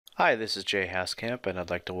Hi, this is Jay Haskamp, and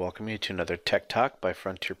I'd like to welcome you to another Tech Talk by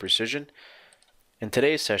Frontier Precision. In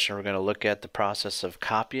today's session, we're going to look at the process of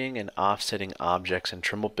copying and offsetting objects in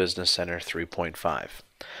Trimble Business Center 3.5.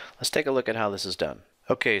 Let's take a look at how this is done.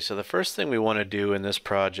 Okay, so the first thing we want to do in this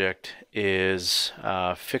project is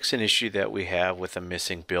fix an issue that we have with a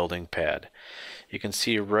missing building pad. You can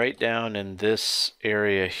see right down in this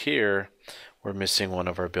area here, we're missing one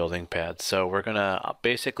of our building pads. So we're going to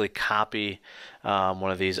basically copy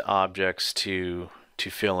one of these objects to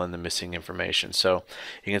fill in the missing information. So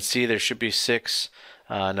you can see there should be 6.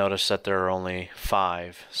 Notice that there are only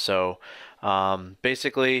 5. So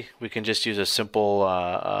basically we can just use a simple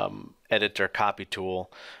edit or copy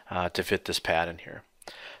tool to fit this pad in here.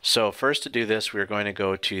 So first, to do this, we're going to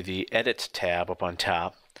go to the Edit tab up on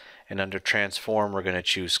top, and under Transform we're going to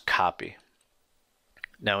choose Copy.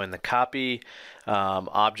 Now in the Copy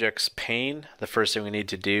Objects pane, the first thing we need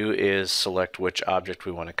to do is select which object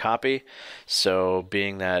we want to copy. So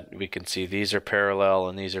being that we can see these are parallel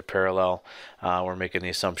and these are parallel, we're making the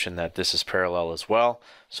assumption that this is parallel as well.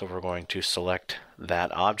 So we're going to select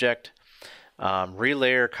that object.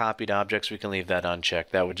 Relayer copied objects, we can leave that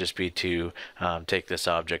unchecked. That would just be to take this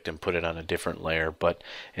object and put it on a different layer. But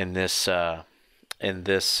in this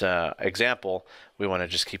example, we want to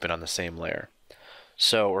just keep it on the same layer.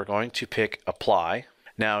 So we're going to pick Apply.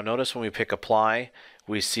 Now notice when we pick Apply,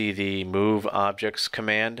 we see the Move Objects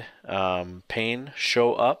command pane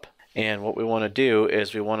show up. And what we want to do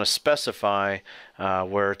is we want to specify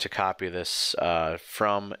where to copy this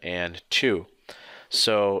from and to.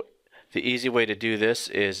 So the easy way to do this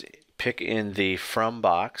is pick in the From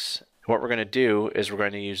box. What we're going to do is we're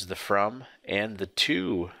going to use the From and the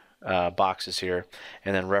To boxes here,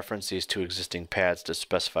 and then reference these 2 existing pads to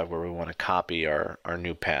specify where we want to copy our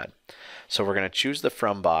new pad. So we're going to choose the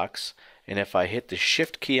From box, and if I hit the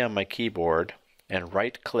Shift key on my keyboard and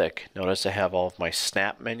right click, notice I have all of my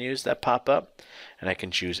snap menus that pop up, and I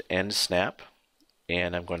can choose End Snap,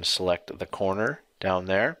 and I'm going to select the corner down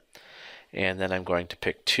there, and then I'm going to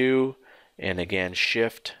pick 2, and again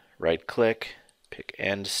Shift, right click, pick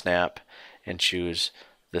End Snap, and choose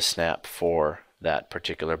the snap for that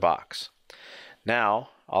particular box. Now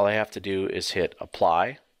all I have to do is hit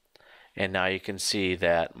Apply, and now you can see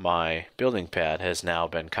that my building pad has now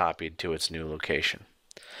been copied to its new location.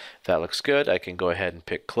 If that looks good, I can go ahead and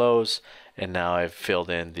pick Close, and now I've filled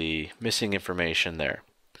in the missing information there.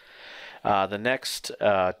 The next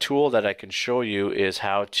tool that I can show you is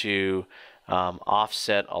how to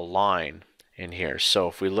offset a line in here. So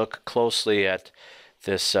if we look closely at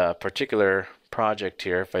this particular project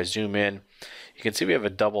here, if I zoom in, you can see we have a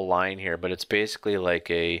double line here, but it's basically like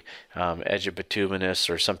a edge of bituminous,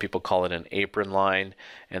 or some people call it an apron line,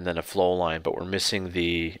 and then a flow line, but we're missing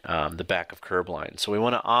the back of curb line. So we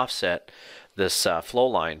want to offset this flow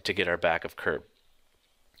line to get our back of curb.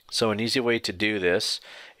 So an easy way to do this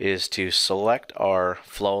is to select our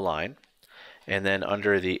flow line, and then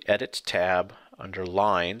under the Edit tab, under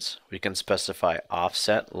Lines, we can specify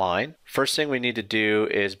Offset Line. First thing we need to do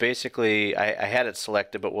is basically, I had it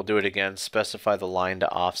selected, but we'll do it again, specify the line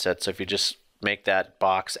to offset. So if you just make that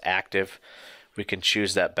box active, we can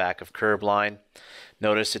choose that back of curb line.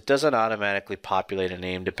 Notice it doesn't automatically populate a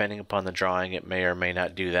name. Depending upon the drawing, it may or may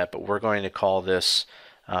not do that, but we're going to call this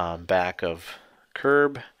back of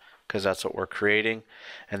curb, because that's what we're creating.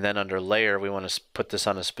 And then under Layer, we want to put this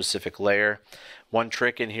on a specific layer. One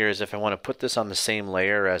trick in here is if I want to put this on the same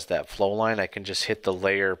layer as that flow line, I can just hit the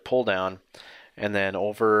layer pull down, and then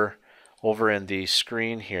over in the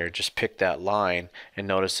screen here, just pick that line, and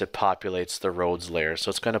notice it populates the roads layer. So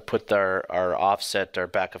it's going to put our offset, our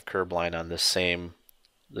back of curb line on the same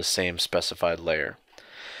specified layer.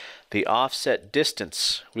 The offset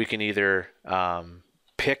distance, we can either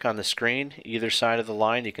pick on the screen, either side of the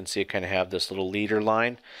line. You can see it kind of have this little leader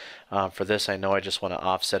line. For this, I know I just want to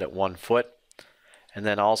offset it 1 foot. And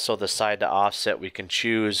then also the side to offset, we can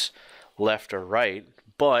choose left or right,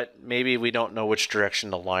 but maybe we don't know which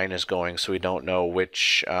direction the line is going, so we don't know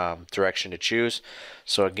which direction to choose.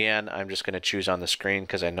 So again, I'm just going to choose on the screen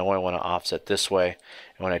because I know I want to offset this way.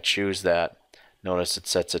 And when I choose that, notice it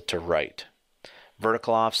sets it to right.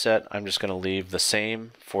 Vertical offset, I'm just going to leave the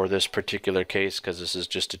same for this particular case because this is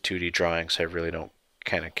just a 2D drawing, so I really don't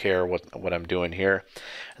kind of care what I'm doing here.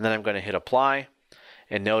 And then I'm going to hit Apply.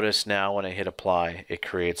 And notice now when I hit Apply, it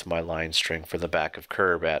creates my line string for the back of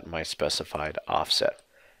curb at my specified offset.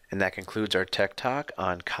 And that concludes our Tech Talk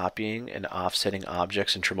on copying and offsetting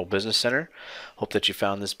objects in Trimble Business Center. Hope that you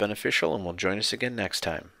found this beneficial and will join us again next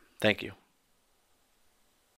time. Thank you.